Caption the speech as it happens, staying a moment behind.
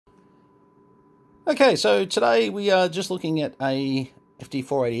Okay, so today we are just looking at a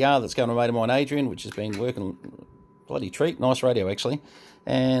FD480R that's going to a mate of mine, Adrian, which has been working bloody treat. Nice radio, actually.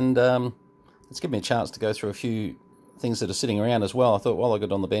 And it's given me a chance to go through a few things that are sitting around as well. I thought while I got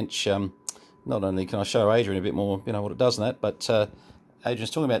it on the bench, not only can I show Adrian a bit more, what it does and that, but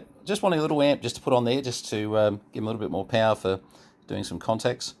Adrian's talking about just wanting a little amp just to put on there, just to give him a little bit more power for doing some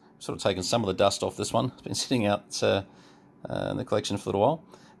contacts. Sort of taken some of the dust off this one. It's been sitting out in the collection for a little while.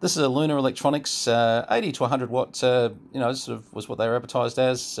 This is a Lunar Electronics 80 to 100 watt, sort of was what they were advertised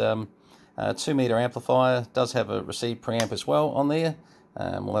as. 2-meter amplifier, does have a receive preamp as well on there.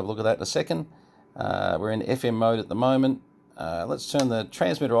 We'll have a look at that in a second. We're in FM mode at the moment. Let's turn the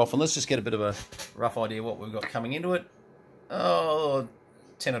transmitter off and let's just get a bit of a rough idea what we've got coming into it. Oh,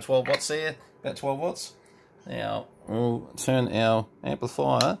 10 or 12 watts there, about 12 watts. Now, we'll turn our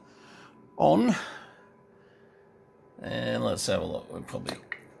amplifier on. And let's have a look. We're probably,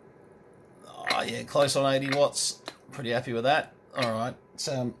 oh yeah, close on 80 watts. Pretty happy with that. All right,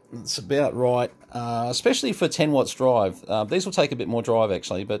 so it's about right, especially for 10 watts drive. These will take a bit more drive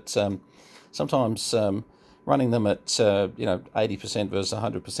actually, but sometimes running them at 80% versus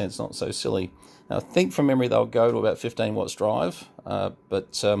 100% is not so silly. Now, I think from memory they'll go to about 15 watts drive,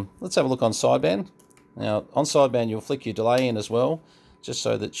 but let's have a look on sideband. Now, on sideband you'll flick your delay in as well, just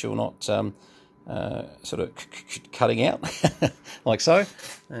so that you're not sort of cutting out like so.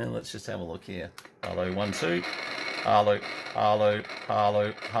 And let's just have a look here. Hello 1 2, hello, hello,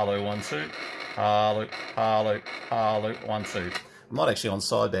 hello, hello 1 2, hello, hello, hello 1 2. I'm not actually on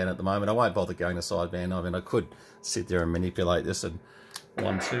sideband at the moment. I won't bother going to sideband. I mean, I could sit there and manipulate this and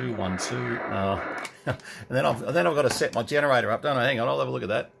 1 2 1 2. And then I've got to set my generator up, don't I? Hang on, I'll have a look at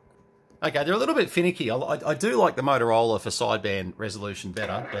that. Okay, they're a little bit finicky. I do like the Motorola for sideband resolution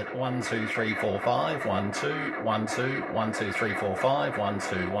better, but 1 2 3 4 5, 1 2 1 2 1 2 3 4 5, 1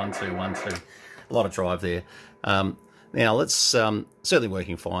 2 1 2 1 2. A lot of drive there. Now let's certainly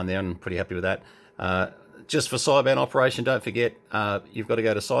working fine there, and pretty happy with that. Just for sideband operation, don't forget you've got to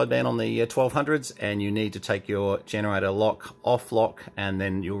go to sideband on the 1200s, and you need to take your generator lock off lock, and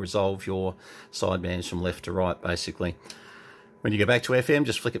then you'll resolve your sidebands from left to right basically. When you go back to FM,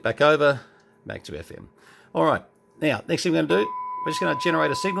 just flick it back over, back to FM. All right, now, next thing we're going to do, we're just going to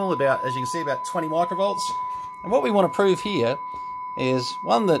generate a signal about, as you can see, about 20 microvolts. And what we want to prove here is,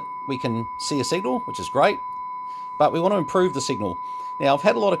 one, that we can see a signal, which is great, but we want to improve the signal. Now, I've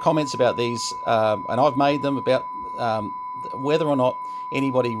had a lot of comments about these, and I've made them about whether or not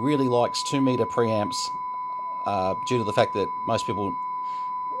anybody really likes 2-meter preamps due to the fact that most people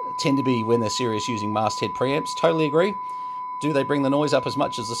tend to be, when they're serious, using masthead preamps. Totally agree. Do they bring the noise up as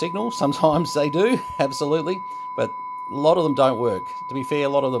much as the signal? Sometimes they do, absolutely, but a lot of them don't work. To be fair, a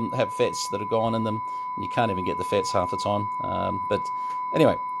lot of them have FETs that have gone in them, and you can't even get the FETs half the time. But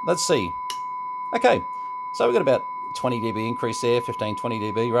anyway, let's see. Okay, so we've got about 20 dB increase there, 15, 20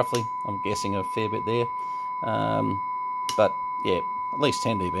 dB roughly. I'm guessing a fair bit there. But yeah, at least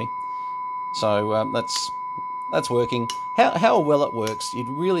 10 dB. So that's working. How well it works, you'd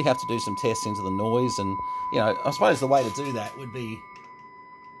really have to do some tests into the noise, and I suppose the way to do that would be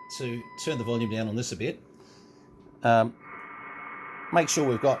to turn the volume down on this a bit. Make sure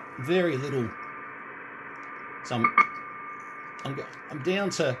we've got very little. So I'm down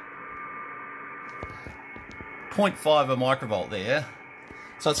to 0.5 of a microvolt there.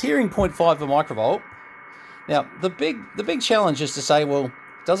 So it's hearing 0.5 of a microvolt. Now the big challenge is to say, well,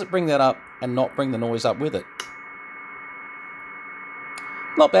 does it bring that up and not bring the noise up with it?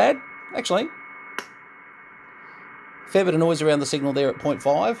 Not bad, actually. Fair bit of noise around the signal there at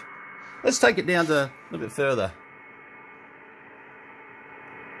 0.5. Let's take it down to a little bit further.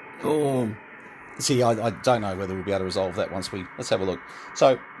 Oh, see, I don't know whether we'll be able to resolve that once we... Let's have a look.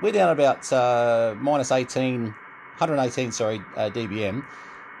 So we're down about -118 dBm.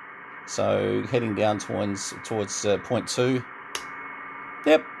 So heading down towards 0.2.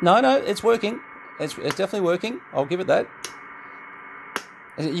 Yep, no, it's working. It's definitely working. I'll give it that.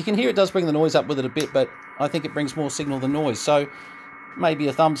 You can hear it does bring the noise up with it a bit, but I think it brings more signal than noise. So maybe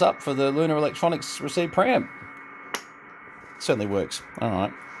a thumbs up for the Lunar Electronics receive preamp. Certainly works. All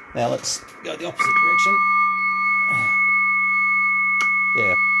right. Now let's go the opposite direction.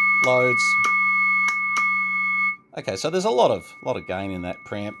 Yeah, loads. Okay, so there's a lot of gain in that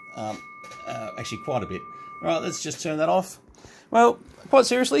preamp. Actually, quite a bit. All right, let's just turn that off. Well, quite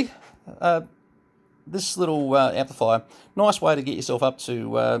seriously, this little amplifier, nice way to get yourself up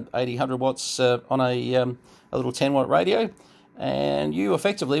to 80, 100 watts on a little 10 watt radio. And you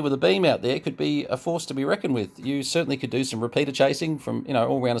effectively, with a beam out there, could be a force to be reckoned with. You certainly could do some repeater chasing from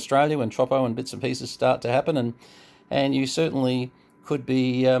all around Australia when tropo and bits and pieces start to happen, and you certainly could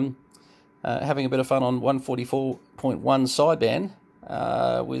be having a bit of fun on 144.1 sideband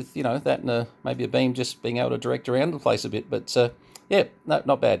with, you know, that and maybe a beam just being able to direct around the place a bit. But yeah, no,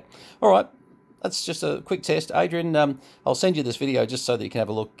 not bad. All right, that's just a quick test. Adrian, I'll send you this video just so that you can have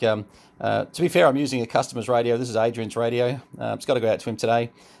a look. To be fair, I'm using a customer's radio. This is Adrian's radio. It's got to go out to him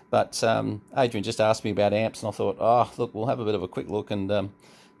today. But Adrian just asked me about amps, and I thought, oh, look, we'll have a bit of a quick look and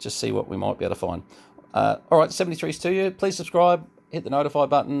just see what we might be able to find. All right, 73's to you. Please subscribe, hit the notify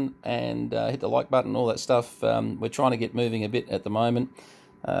button, and hit the like button, all that stuff. We're trying to get moving a bit at the moment.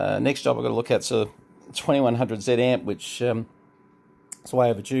 Next job I've got to look at is a 2100Z amp, which it's way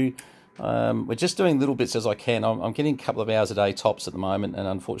overdue. We're just doing little bits as I can. I'm getting a couple of hours a day tops at the moment, and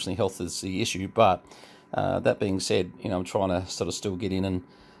unfortunately health is the issue. But that being said, you know, I'm trying to sort of still get in and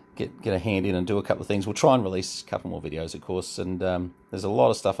get a hand in and do a couple of things. We'll try and release a couple more videos, of course, and there's a lot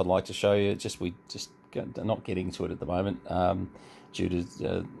of stuff I'd like to show you. We are not getting to it at the moment due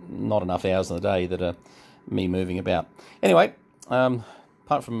to not enough hours in the day that are me moving about. Anyway,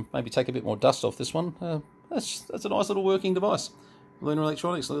 apart from maybe take a bit more dust off this one, that's a nice little working device. Lunar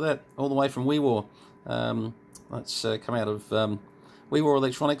Electronics, look at that, all the way from WeWar. That's come out of WeWar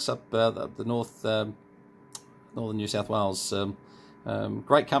Electronics up the northern New South Wales.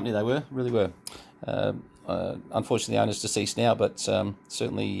 Great company they were, really were. Unfortunately, the owner's deceased now, but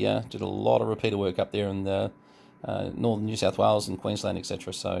certainly did a lot of repeater work up there in the northern New South Wales and Queensland,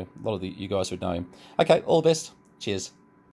 etc. So a lot of you guys would know him. Okay, all the best. Cheers.